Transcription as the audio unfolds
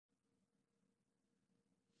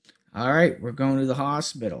Alright, we're going to the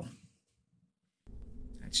hospital.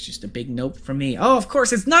 That's just a big nope from me. Oh, of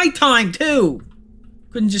course, it's nighttime, too!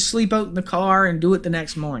 Couldn't just sleep out in the car and do it the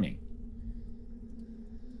next morning.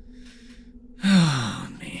 Oh,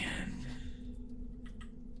 man.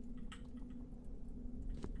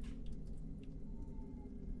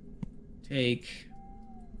 Take.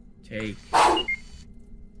 Did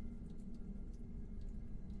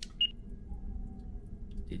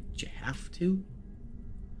you have to?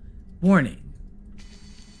 Warning.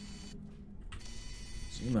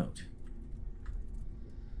 Zoom out.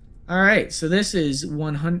 Alright, so this is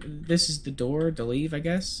 100. This is the door to leave, I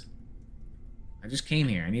guess. I just came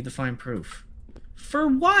here. I need to find proof. For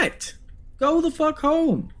what? Go the fuck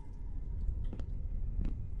home.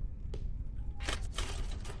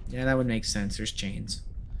 Yeah, that would make sense. There's chains.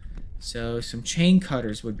 So, some chain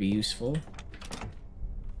cutters would be useful.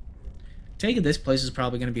 Take it this place is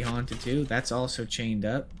probably going to be haunted too. That's also chained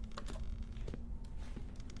up.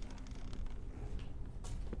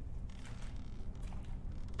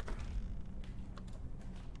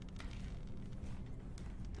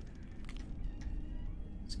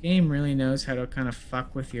 This game really knows how to kind of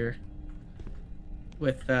fuck with your...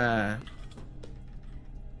 with,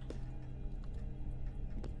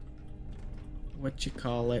 what you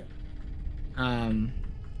call it?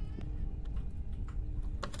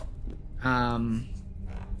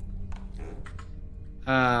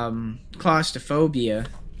 Claustrophobia.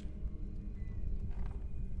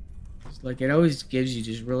 It's like, it always gives you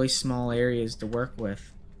just really small areas to work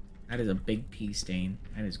with. That is a big pee stain.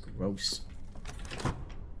 That is gross.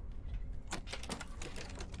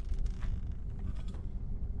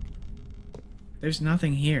 There's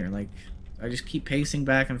nothing here. Like, I just keep pacing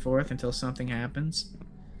back and forth until something happens.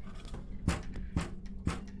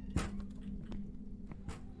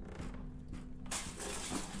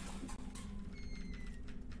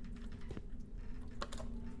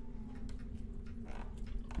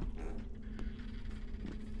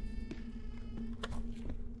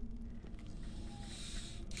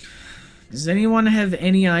 Does anyone have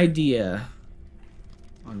any idea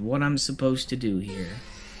on what I'm supposed to do here?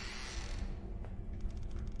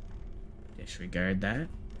 Disregard that.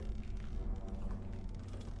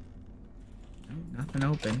 No, nothing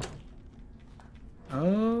open.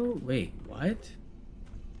 Oh, wait, what?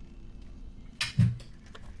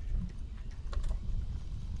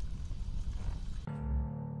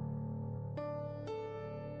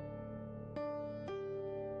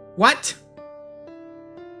 What?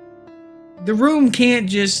 The room can't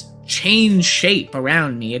just change shape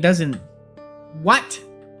around me. It doesn't... What?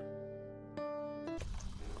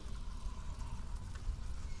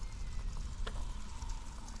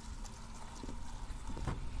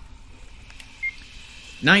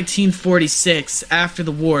 "1946. After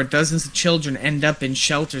the war, dozens of children end up in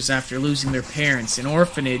shelters after losing their parents. An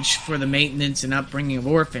orphanage for the maintenance and upbringing of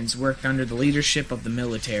orphans worked under the leadership of the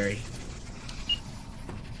military."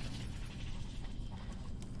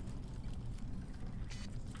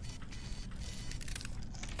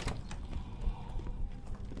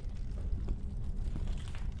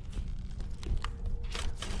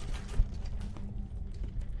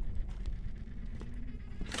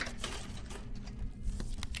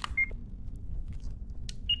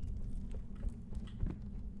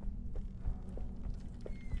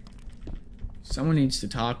 Someone needs to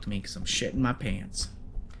talk to me because I'm shitting my pants.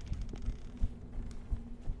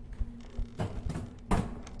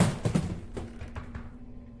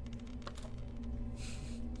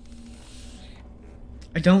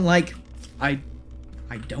 I don't like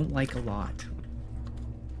a lot.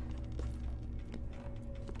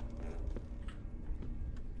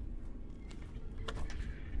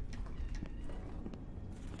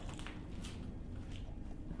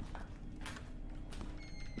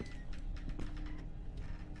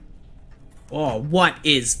 Oh, what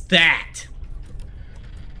is that?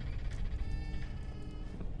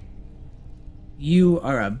 You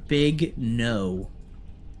are a big no.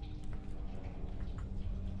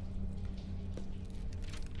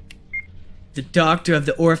 The doctor of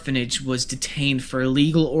the orphanage was detained for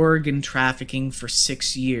illegal organ trafficking for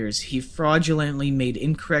 6 years. He fraudulently made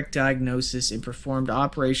incorrect diagnosis and performed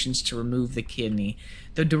operations to remove the kidney.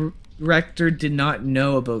 The director did not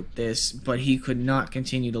know about this, but he could not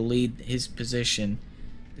continue to lead his position.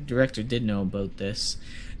 The director did know about this.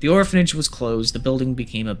 The orphanage was closed. The building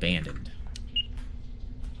became abandoned.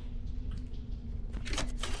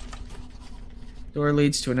 Door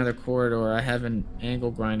leads to another corridor. I have an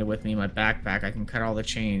angle grinder with me in my backpack. I can cut all the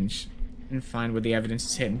change and find where the evidence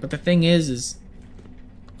is hidden. But the thing is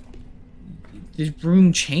the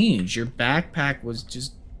room changed. Your backpack was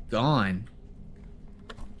just gone.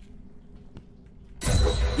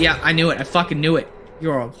 Yeah, I knew it. I fucking knew it.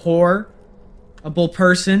 You're a horrible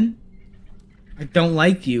person. I don't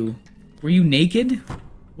like you. Were you naked?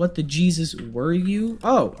 What the Jesus were you?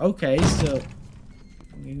 Oh, okay, so...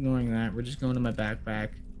 I'm ignoring that. We're just going to my backpack.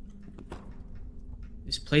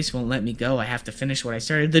 This place won't let me go. I have to finish what I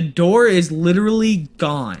started. The door is literally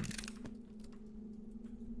gone.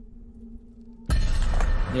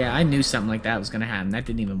 Yeah, I knew something like that was gonna happen. That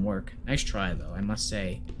didn't even work. Nice try, though, I must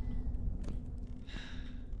say.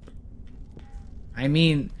 I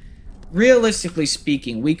mean, realistically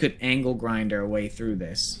speaking, we could angle grind our way through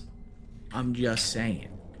this. I'm just saying.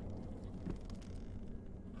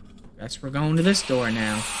 Guess we're going to this door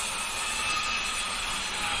now.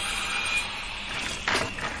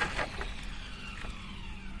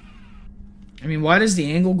 I mean, why does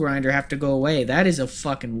the angle grinder have to go away? That is a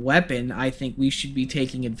fucking weapon I think we should be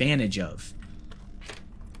taking advantage of.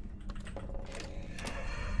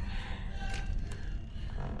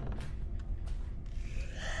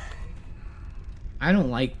 I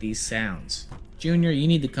don't like these sounds. Junior, you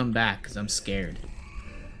need to come back, because I'm scared.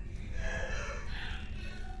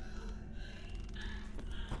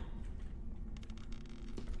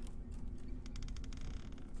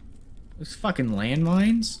 Those fucking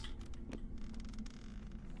landmines?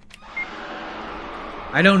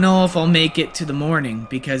 I don't know if I'll make it to the morning,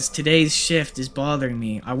 because today's shift is bothering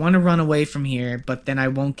me. I want to run away from here, but then I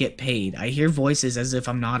won't get paid. I hear voices as if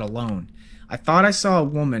I'm not alone. I thought I saw a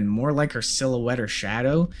woman, more like her silhouette or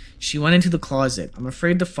shadow. She went into the closet. I'm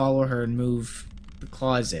afraid to follow her and move the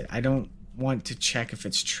closet. I don't want to check if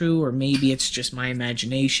it's true, or maybe it's just my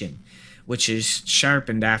imagination, which is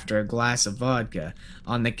sharpened after a glass of vodka.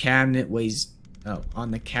 On the cabinet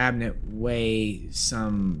weigh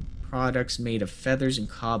some products made of feathers and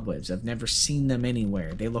cobwebs. I've never seen them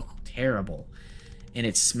anywhere. They look terrible. And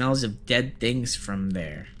it smells of dead things from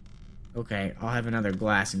there. Okay, I'll have another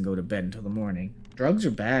glass and go to bed until the morning. Drugs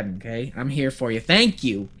are bad, okay? I'm here for you. Thank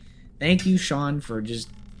you! Thank you, Sean, for just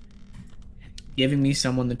giving me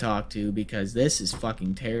someone to talk to, because this is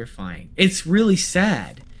fucking terrifying. It's really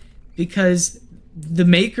sad, because the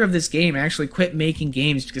maker of this game actually quit making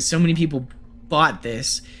games because so many people bought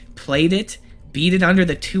this, played it, beat it under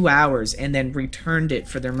the 2 hours, and then returned it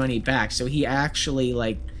for their money back. So he actually,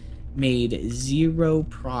 like, made zero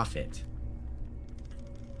profit.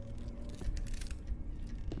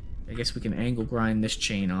 I guess we can angle grind this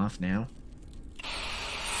chain off now.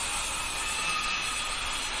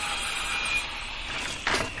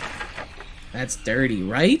 That's dirty,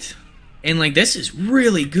 right? And, like, this is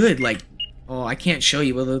really good. Like, oh, I can't show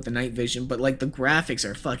you without the night vision, but, like, the graphics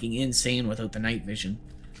are fucking insane without the night vision.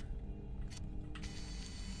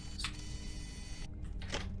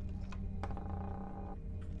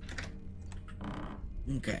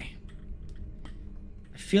 Okay.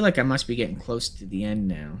 I feel like I must be getting close to the end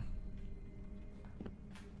now.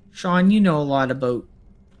 Sean, you know a lot about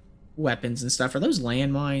weapons and stuff. Are those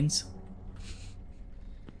landmines?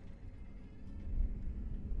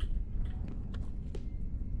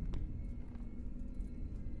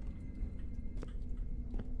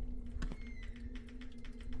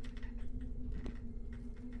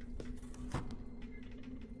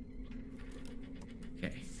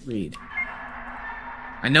 Okay, read.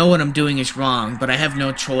 I know what I'm doing is wrong, but I have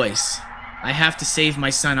no choice. I have to save my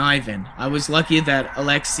son Ivan. I was lucky that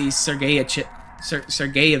Alexei Sergeyevich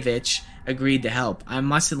agreed to help. I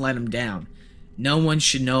mustn't let him down. No one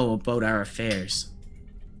should know about our affairs.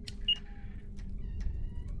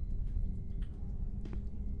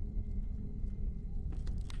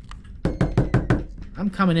 I'm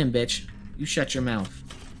coming in, bitch. You shut your mouth.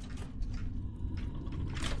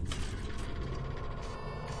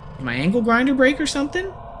 Did my angle grinder break or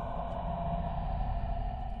something?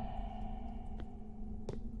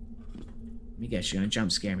 Let me guess, you're gonna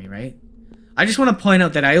jump scare me, right? I just want to point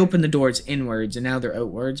out that I opened the doors inwards and now they're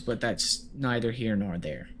outwards, but that's neither here nor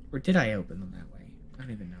there. Or did I open them that way? I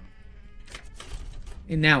don't even know.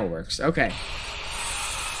 And now it works. Okay.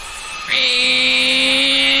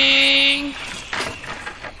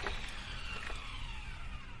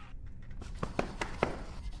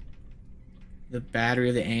 The battery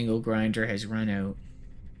of the angle grinder has run out.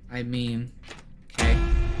 I mean, okay.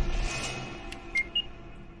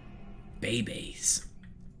 Babies.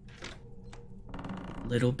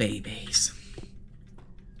 Little babies.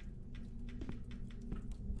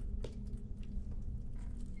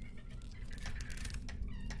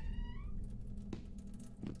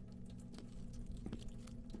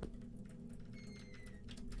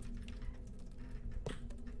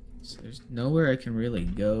 So there's nowhere I can really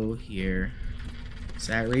go here. Is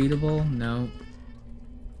that readable? No.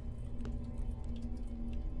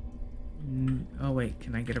 Oh, wait. wait,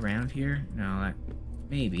 can I get around here? No,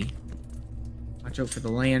 maybe. Watch out for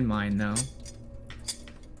the landmine, though.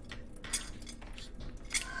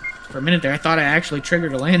 For a minute there, I thought I actually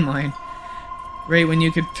triggered a landmine. Right when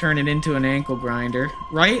you could turn it into an ankle grinder.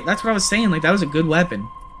 Right? That's what I was saying. Like, that was a good weapon.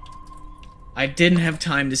 I didn't have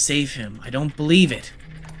time to save him. I don't believe it.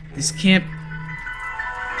 This can't...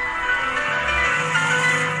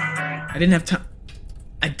 I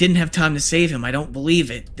didn't have time to save him. I don't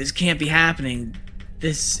believe it. This can't be happening.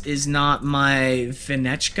 This is not my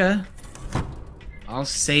Vinechka. I'll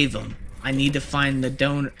save him. I need to find the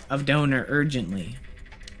donor urgently.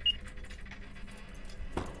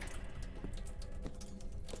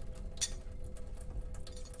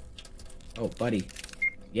 Oh, buddy.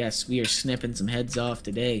 Yes, we are snipping some heads off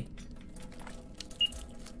today.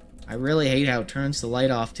 I really hate how it turns the light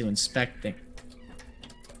off to inspect things.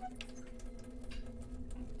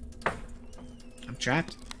 I'm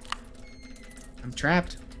trapped. I'm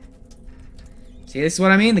trapped. See, this is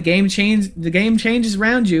what I mean. The game changes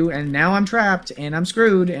around you, and now I'm trapped, and I'm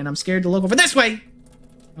screwed, and I'm scared to look over this way.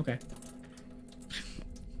 Okay.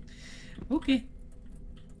 Okay.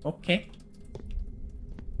 Okay.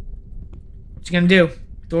 What you gonna do?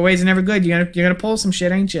 Doorways are never good. You're gonna pull some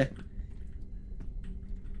shit, ain't you?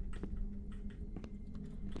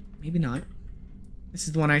 Maybe not. This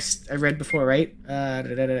is the one I read before, right? Yeah,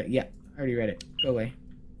 I already read it. Go away.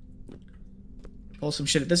 Pull some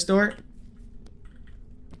shit at this door.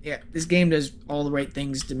 Yeah, this game does all the right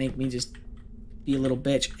things to make me just be a little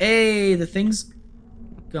bitch. Hey, the thing's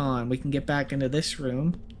gone. We can get back into this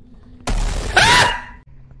room.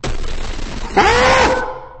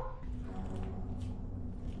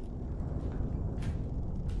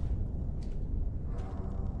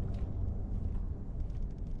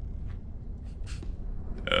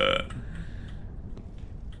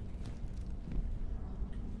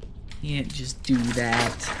 You can't just do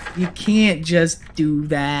that. You can't just do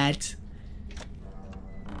that.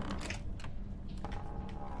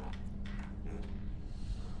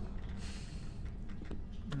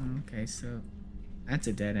 Okay, so that's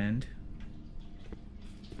a dead end.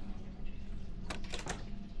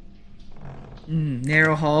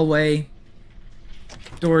 Narrow hallway.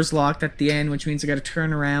 Door's locked at the end, which means I gotta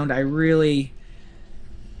turn around. I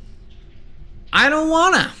don't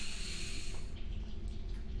wanna.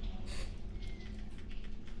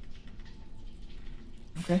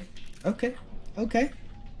 Okay. Okay. Okay.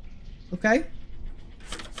 Okay.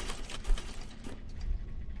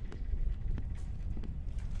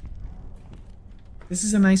 This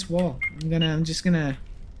is a nice wall.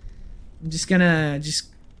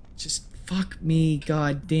 Just fuck me,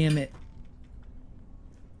 god damn it.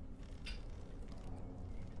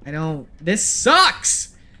 This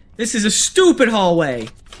sucks! This is a stupid hallway!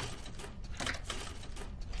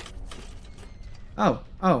 Oh,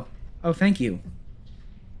 thank you.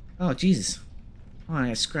 Oh, Jesus. Oh, I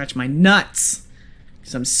gotta scratch my nuts.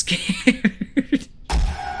 Because I'm scared.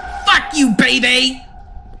 Fuck you, baby!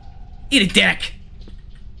 Eat a dick!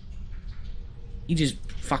 He just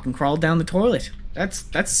fucking crawled down the toilet. That's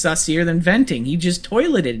sussier than venting. He just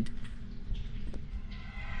toileted.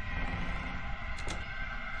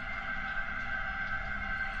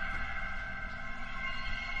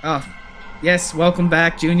 Oh, yes, welcome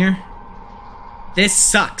back, Junior. This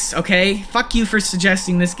sucks, okay? Fuck you for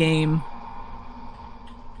suggesting this game.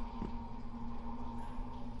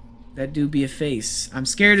 That do be a face. I'm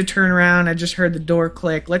scared to turn around. I just heard the door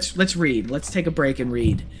click. Let's read. Let's take a break and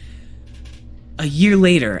read. A year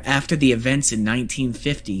later, after the events in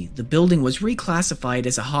 1950, the building was reclassified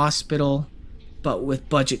as a hospital, but with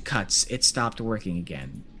budget cuts, it stopped working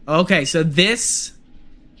again. Okay, so this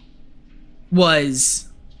was...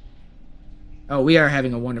 Oh, we are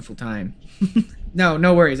having a wonderful time.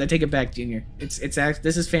 No worries. I take it back, Junior. This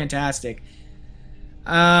is fantastic.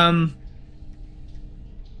 Yeah,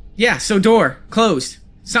 so door closed.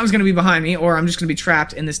 Something's gonna be behind me, or I'm just gonna be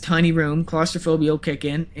trapped in this tiny room. Claustrophobia will kick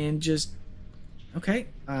in, and just... Okay,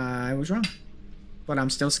 I was wrong. But I'm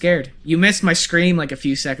still scared. You missed my scream like a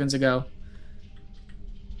few seconds ago.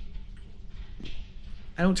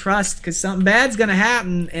 I don't trust, because something bad's gonna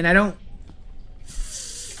happen, and I don't...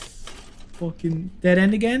 Fucking dead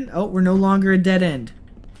end again? Oh, we're no longer a dead end.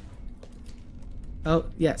 Oh,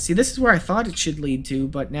 yeah. See, this is where I thought it should lead to,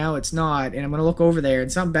 but now it's not. And I'm gonna look over there,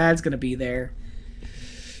 and something bad's gonna be there.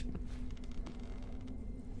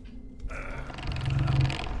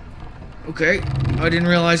 Okay. I didn't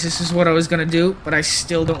realize this is what I was gonna do, but I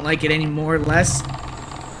still don't like it any more or less.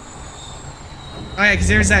 Oh, yeah, because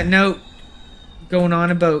there's that note going on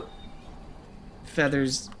about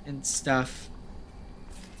feathers and stuff.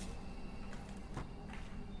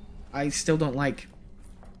 I still don't like.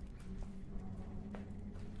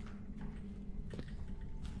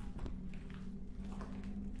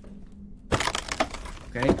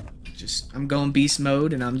 Okay, I'm going beast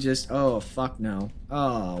mode, and I'm just, oh, fuck no.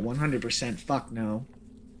 Oh, 100% fuck no.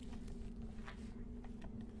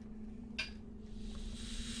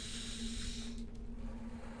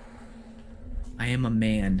 I am a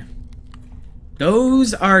man.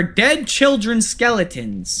 Those are dead children's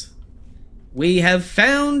skeletons. We have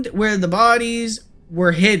found where the bodies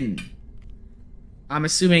were hidden. I'm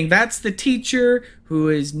assuming that's the teacher who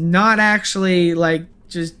is not actually, like,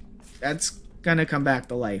 just, that's gonna come back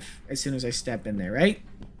to life as soon as I step in there, right?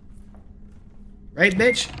 Right,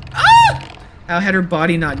 bitch? Ah! How had her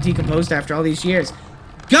body not decomposed after all these years?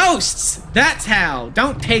 Ghosts! That's how!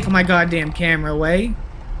 Don't take my goddamn camera away.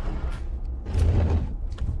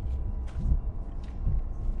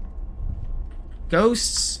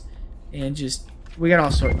 Ghosts, and just, we got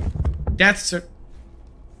all sorts. Death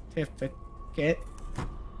certificate.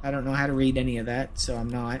 I don't know how to read any of that, so I'm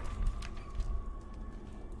not.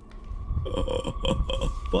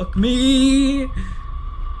 Oh, fuck me.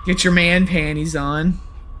 Get your man panties on.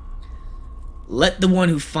 Let the one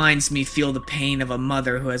who finds me feel the pain of a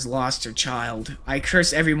mother who has lost her child. I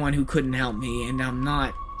curse everyone who couldn't help me, and I'm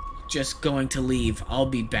not just going to leave. I'll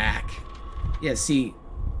be back. Yeah, see,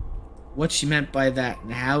 what she meant by that,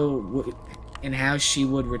 and how she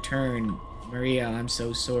would return. Maria, I'm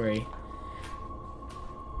so sorry.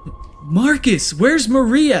 Marcus, where's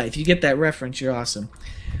Maria? If you get that reference, you're awesome.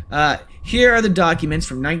 Here are the documents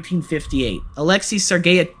from 1958. Alexei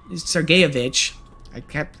Sergeyevich,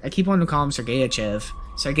 I keep wanting to call him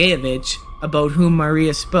Sergeyevich, about whom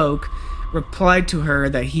Maria spoke, replied to her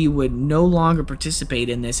that he would no longer participate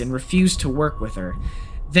in this and refused to work with her.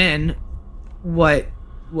 Then, what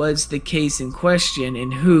was the case in question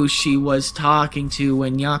and who she was talking to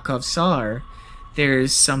when Yakov saw her?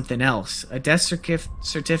 There's something else. A death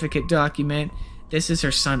certificate document. This is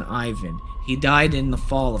her son Ivan. He died in the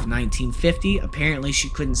fall of 1950. Apparently she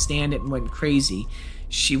couldn't stand it and went crazy.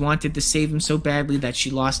 She wanted to save him so badly that she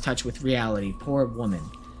lost touch with reality. Poor woman.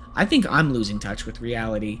 I think I'm losing touch with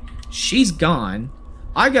reality. She's gone.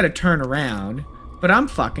 I gotta turn around, but I'm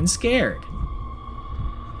fucking scared.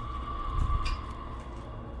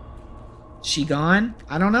 She gone?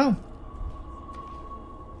 I don't know.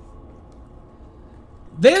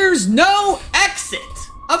 There's no exit!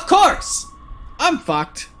 Of course! I'm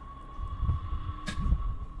fucked.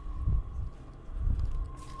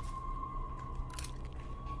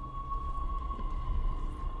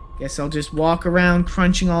 Guess I'll just walk around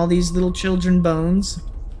crunching all these little children bones.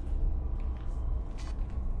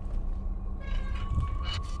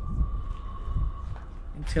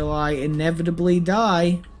 Until I inevitably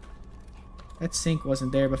die. That sink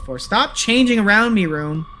wasn't there before. Stop changing around me,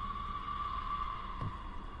 room.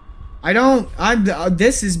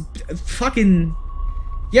 This is fucking...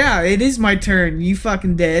 Yeah, it is my turn. You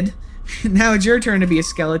fucking dead. Now it's your turn to be a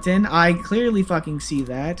skeleton. I clearly fucking see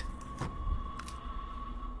that.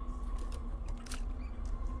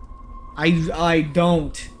 I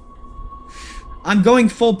don't. I'm going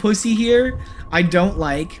full pussy here. I don't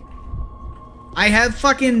like. I have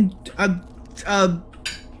fucking...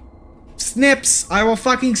 snips. I will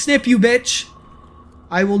fucking snip you, bitch.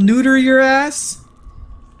 I will neuter your ass.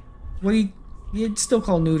 What do you... You'd still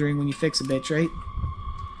call neutering when you fix a bitch, right?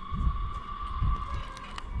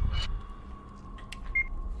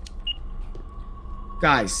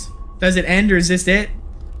 Guys, does it end or is this it?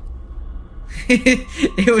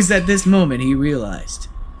 It was at this moment he realized.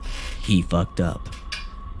 He fucked up.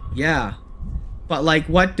 Yeah. But, like,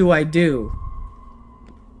 what do I do?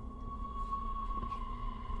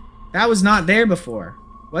 That was not there before.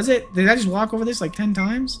 Was it? Did I just walk over this like 10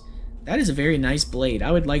 times? That is a very nice blade.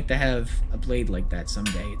 I would like to have a blade like that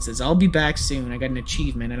someday. It says, I'll be back soon. I got an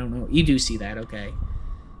achievement. I don't know. You do see that, okay.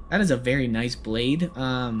 That is a very nice blade.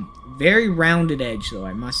 Very rounded edge, though,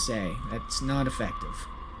 I must say. That's not effective.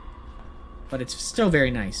 But it's still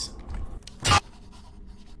very nice.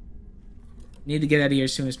 Need to get out of here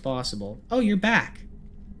as soon as possible. Oh, you're back.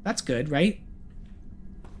 That's good, right?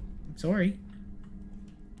 I'm sorry.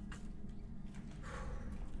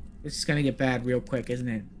 This is gonna get bad real quick, isn't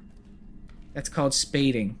it? That's called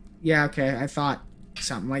spading. Yeah, okay, I thought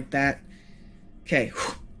something like that. Okay.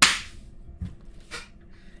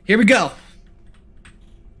 Here we go.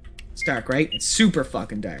 It's dark, right? It's super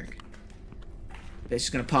fucking dark. This is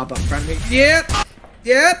gonna pop up in front of me. Yep!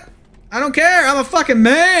 Yep! I don't care! I'm a fucking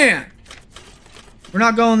man! We're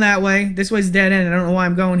not going that way. This way's dead end. I don't know why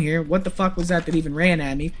I'm going here. What the fuck was that even ran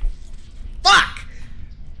at me? Fuck!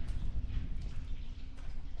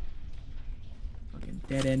 Fucking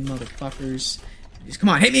Dead end motherfuckers. Just come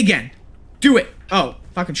on, hit me again. Do it. Oh,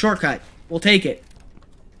 fucking shortcut. We'll take it.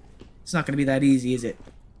 It's not gonna be that easy, is it?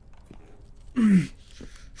 I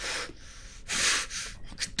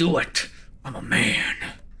can do it. I'm a man.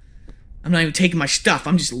 I'm not even taking my stuff.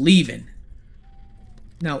 I'm just leaving.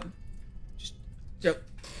 No. Just...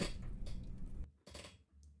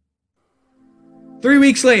 3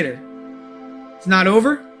 weeks later. It's not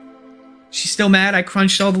over? She's still mad I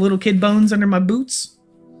crunched all the little kid bones under my boots?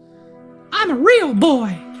 I'm a real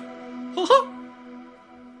boy!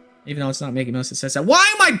 Even though it's not making no sense. Says that. Why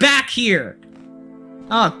am I back here?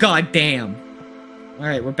 Oh, goddamn.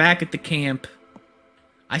 Alright, we're back at the camp.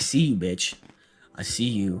 I see you, bitch. I see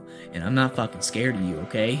you, and I'm not fucking scared of you,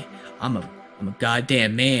 okay? I'm a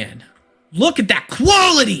goddamn man. Look at that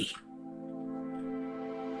quality!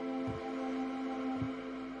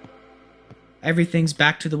 Everything's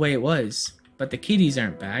back to the way it was. But the kitties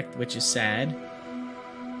aren't back, which is sad.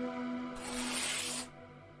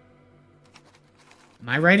 Am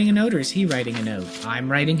I writing a note or is he writing a note?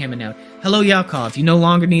 I'm writing him a note. Hello, Yakov. You no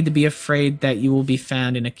longer need to be afraid that you will be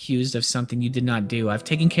found and accused of something you did not do. I've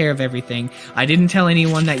taken care of everything. I didn't tell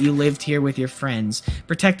anyone that you lived here with your friends.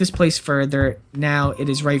 Protect this place further. Now it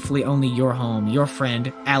is rightfully only your home. Your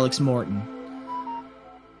friend, Alex Morton.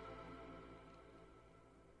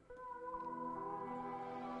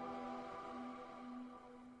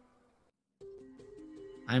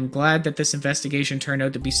 I'm glad that this investigation turned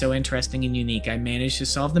out to be so interesting and unique. I managed to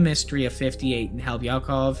solve the mystery of 58 and help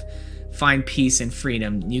Yakov find peace and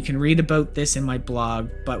freedom. You can read about this in my blog,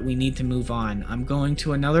 but we need to move on. I'm going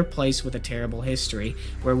to another place with a terrible history,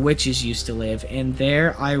 where witches used to live, and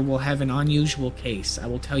there I will have an unusual case. I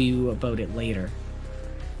will tell you about it later.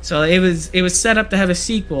 So it was set up to have a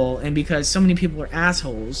sequel, and because so many people were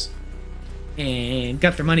assholes and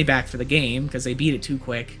got their money back for the game because they beat it too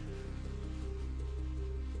quick.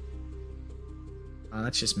 Oh,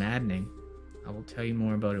 that's just maddening. I will tell you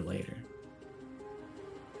more about it later.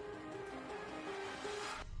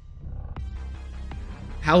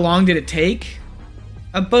 How long did it take?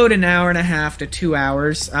 About an hour and a half to 2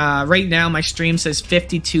 hours. Right now, my stream says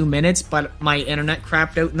 52 minutes, but my internet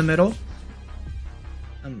crapped out in the middle.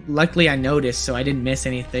 Luckily, I noticed, so I didn't miss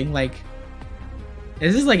anything. Like,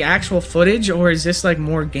 is this like actual footage, or is this like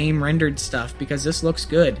more game-rendered stuff? Because this looks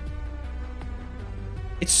good.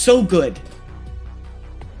 It's so good.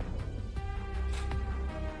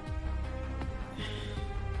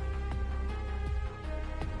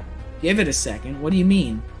 Give it a second. What do you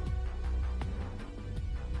mean?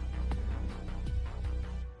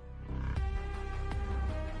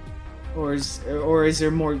 Or is there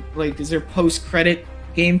more, like, is there post-credit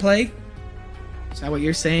gameplay? Is that what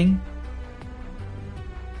you're saying?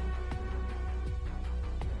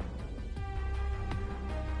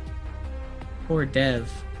 Poor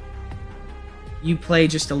Dev. You play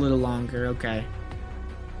just a little longer, okay.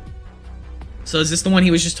 So is this the one he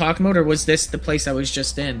was just talking about, or was this the place I was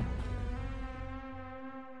just in?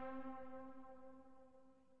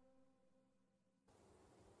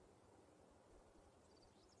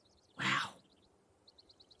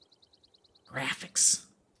 Graphics.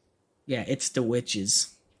 Yeah, it's the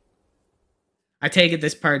witches. I take it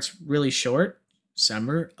this part's really short.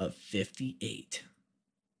 Summer of 58.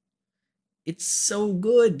 It's so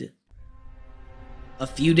good. A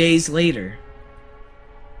few days later.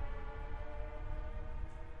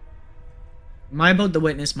 Am I about to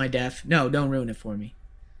witness my death? No, don't ruin it for me.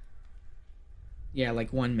 Yeah,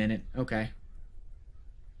 like 1 minute. Okay.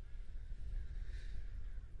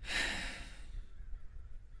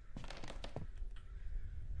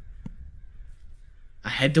 I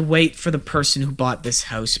had to wait for the person who bought this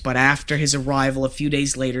house, but after his arrival a few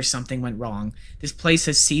days later, something went wrong. This place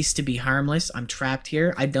has ceased to be harmless. I'm trapped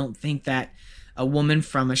here. I don't think that a woman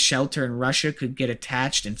from a shelter in Russia could get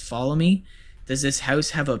attached and follow me. Does this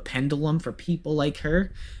house have a pendulum for people like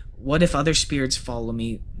her? What if other spirits follow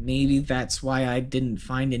me? Maybe that's why I didn't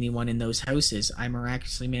find anyone in those houses. I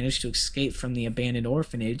miraculously managed to escape from the abandoned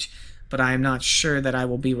orphanage, but I am not sure that I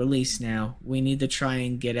will be released now. We need to try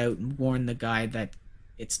and get out and warn the guy that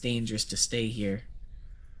it's dangerous to stay here.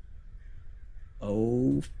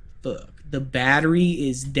 Oh, fuck. The battery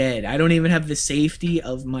is dead. I don't even have the safety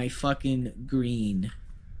of my fucking green.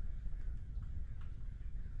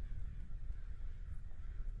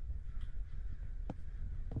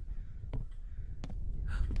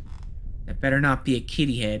 That better not be a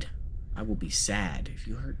kitty head. I will be sad if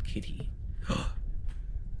you hurt Kitty.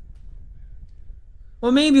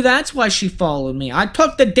 Well, maybe that's why she followed me. I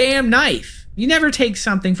took the damn knife. You never take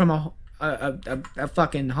something from a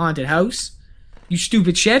fucking haunted house. You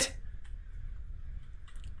stupid shit.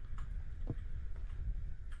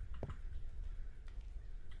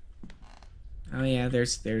 Oh yeah,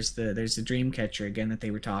 there's the dream catcher again that they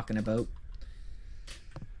were talking about.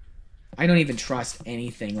 I don't even trust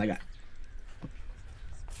anything. Like,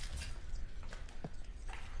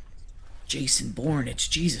 Jason Bourne, it's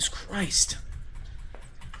Jesus Christ.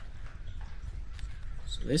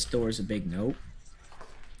 So this door is a big nope.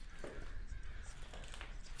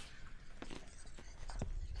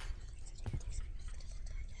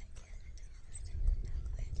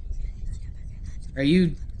 Are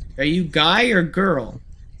you guy or girl?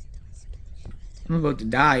 I'm about to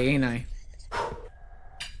die, ain't I?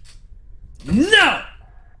 No!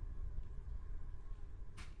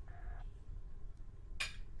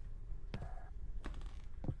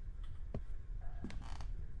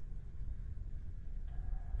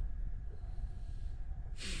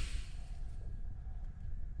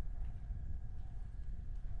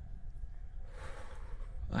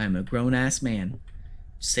 I am a grown-ass man,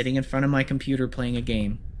 sitting in front of my computer playing a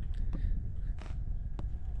game.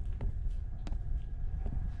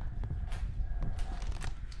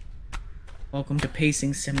 Welcome to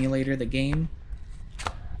Pacing Simulator, the game.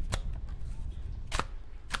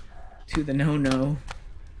 To the no-no.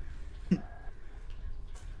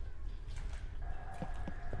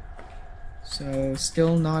 So,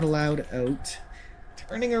 still not allowed out.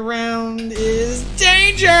 Turning around is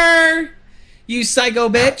danger! You psycho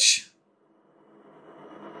bitch!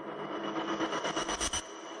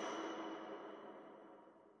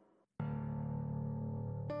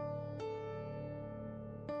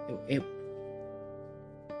 It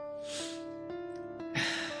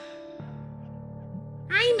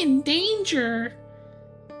I'm in danger.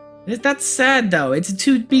 That's sad though. It's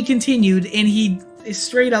to be continued and he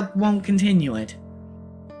straight up won't continue it.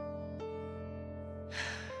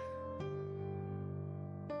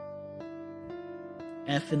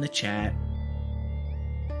 F in the chat.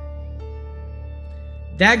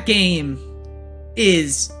 That game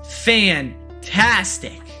is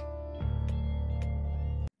fantastic.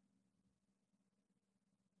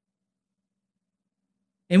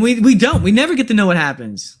 And we never get to know what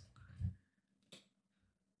happens.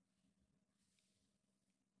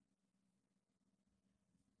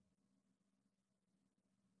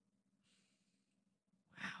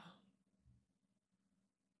 Wow.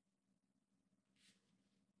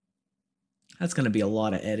 That's going to be a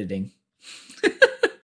lot of editing.